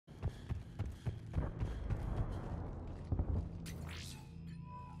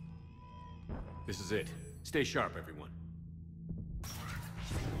This is it. Stay sharp, everyone.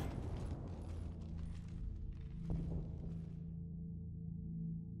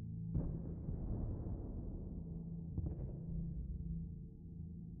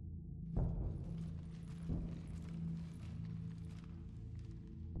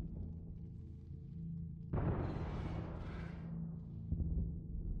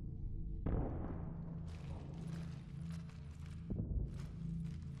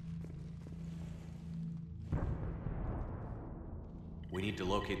 We need to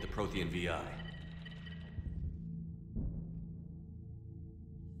locate the Prothean VI.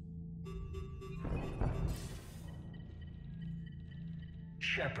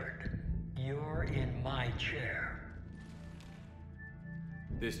 Shepard, you're in my chair.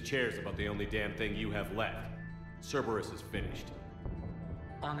 This chair's about the only damn thing you have left. Cerberus is finished.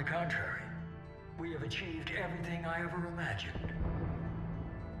 On the contrary, we have achieved everything I ever imagined.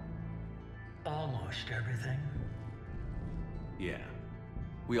 Almost everything. Yeah.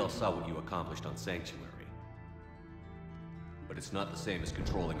 We all saw what you accomplished on Sanctuary. But it's not the same as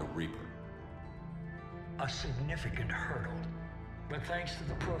controlling a Reaper. A significant hurdle. But thanks to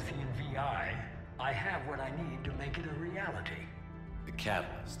the Prothean VI, I have what I need to make it a reality. The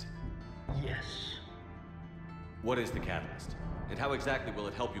Catalyst. Yes. What is the Catalyst? And how exactly will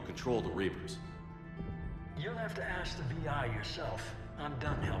it help you control the Reapers? You'll have to ask the VI yourself. I'm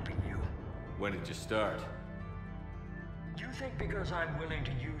done helping you. When did you start? You think because I'm willing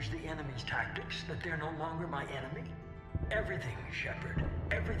to use the enemy's tactics that they're no longer my enemy? Everything, Shepard,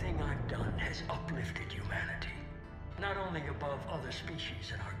 everything I've done has uplifted humanity. Not only above other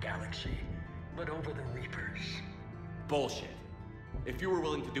species in our galaxy, but over the Reapers. Bullshit. If you were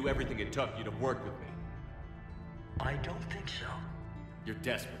willing to do everything it took, you'd have worked with me. I don't think so. You're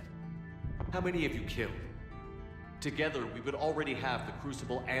desperate. How many have you killed? Together, we would already have the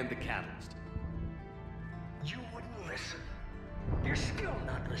Crucible and the Catalyst. You wouldn't listen. You're still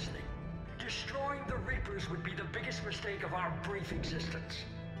not listening. Destroying the Reapers would be the biggest mistake of our brief existence.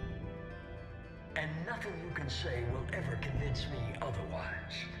 And nothing you can say will ever convince me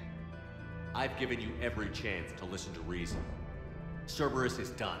otherwise. I've given you every chance to listen to reason. Cerberus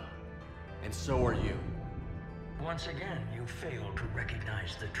is done. And so are you. Once again, you fail to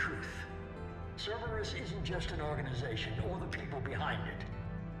recognize the truth. Cerberus isn't just an organization or the people behind it.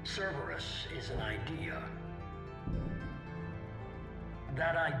 Cerberus is an idea.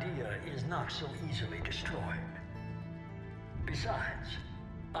 That idea is not so easily destroyed. Besides,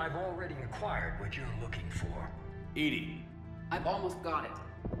 I've already acquired what you're looking for. Edie. I've almost got it.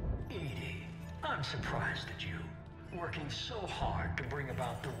 Edie, I'm surprised at you. Working so hard to bring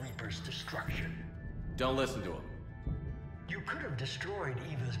about the Reaper's destruction. Don't listen to him. You could have destroyed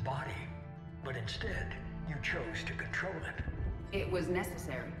Eva's body, but instead, you chose to control it. It was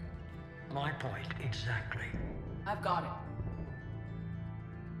necessary. My point exactly. I've got it.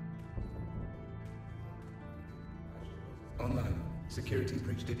 Online. Security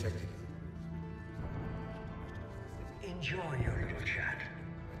breach detected. Enjoy your little chat,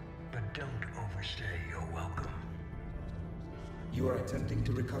 but don't overstay your welcome. You are attempting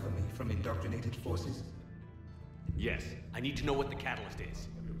to recover me from indoctrinated forces? Yes. I need to know what the Catalyst is.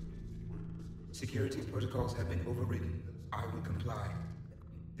 Security protocols have been overridden. I will comply.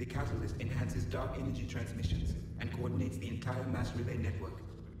 The Catalyst enhances dark energy transmissions and coordinates the entire mass relay network.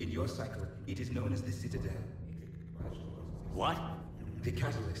 In your cycle, it is known as the Citadel. What? The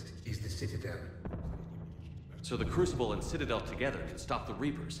Catalyst is the Citadel. So the Crucible and Citadel together can stop the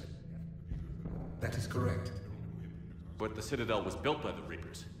Reapers. That is correct. But the Citadel was built by the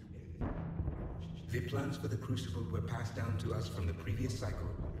Reapers. The plans for the Crucible were passed down to us from the previous cycle,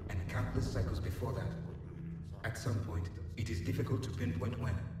 and countless cycles before that. At some point, it is difficult to pinpoint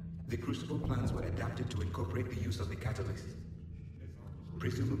when, the Crucible plans were adapted to incorporate the use of the Catalyst.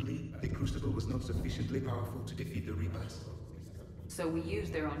 Presumably, the Crucible was not sufficiently powerful to defeat the Reapers. So we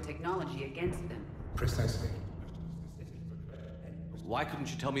used their own technology against them. Precisely. Why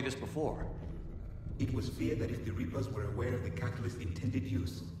couldn't you tell me this before? It was feared that if the Reapers were aware of the Catalyst's intended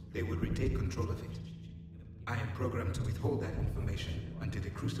use, they would retake control of it. I am programmed to withhold that information until the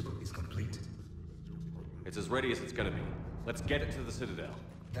Crucible is complete. It's as ready as it's gonna be. Let's get it to the Citadel.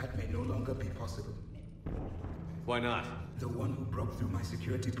 That may no longer be possible. Why not? The one who broke through my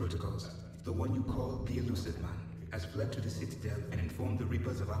security protocols, the one you call the Illusive Man, has fled to the Citadel and informed the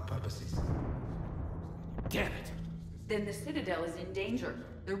Reapers of our purposes. Damn it! Then the Citadel is in danger.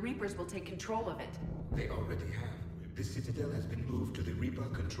 The Reapers will take control of it. They already have. The Citadel has been moved to the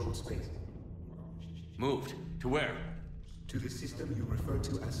Reaper-controlled space. Moved? To where? To the system you refer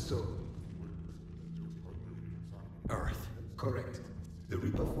to as Sol. Earth. Correct. The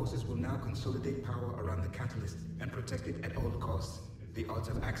Reaper forces will now consolidate power around the catalyst and protect it at all costs. The odds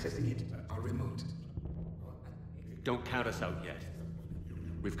of accessing it are remote. Don't count us out yet.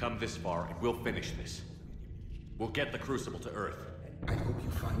 We've come this far, and we'll finish this. We'll get the Crucible to Earth. I hope you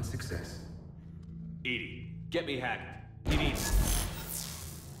find success. EDI, get me Hackett. He needs...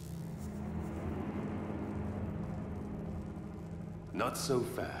 Not so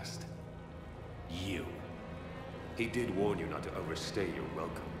fast. You. He did warn you not to overstay your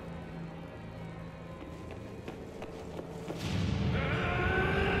welcome.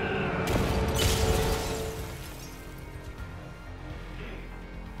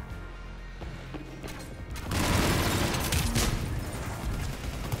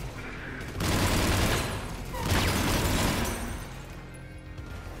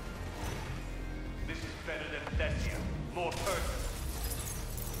 This is better than Thessia. More personal.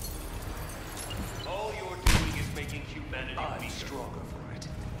 All you're doing is making humanity I'm weaker. stronger for it.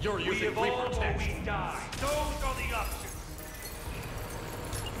 You're using We evolve Reaper or tech. we die. Those are the options.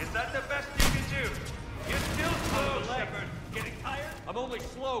 Is that the best you can do? You're still slow, Shepard. Getting tired? I'm only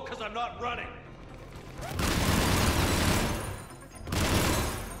slow because I'm not running.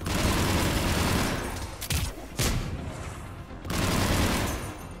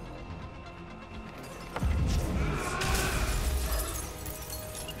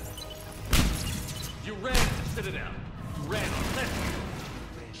 You ran to Citadel. You ran on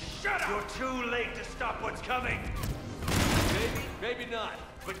Thessia. Shut up! You're too late to stop what's coming. Maybe, maybe not.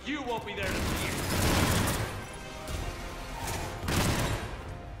 But you won't be there to see it.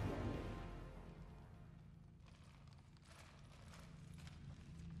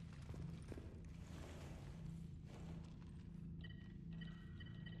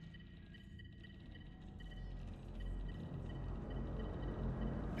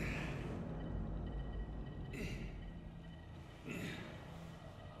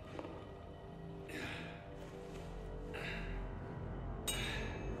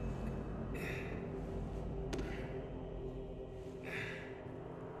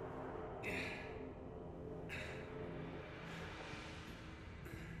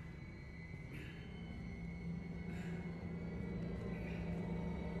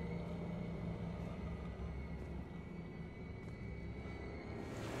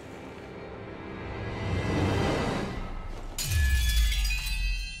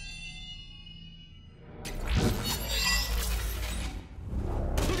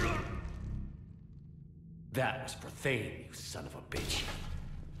 That was for Thane, you son of a bitch.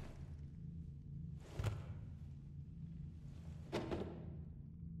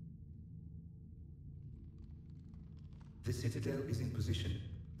 The Citadel is in position.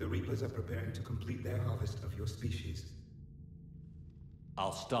 The Reapers are preparing to complete their harvest of your species.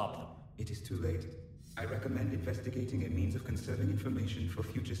 I'll stop them. It is too late. I recommend investigating a means of conserving information for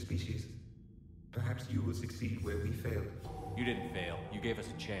future species. Perhaps you will succeed where we failed. You didn't fail. You gave us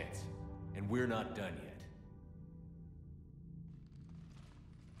a chance. And we're not done yet.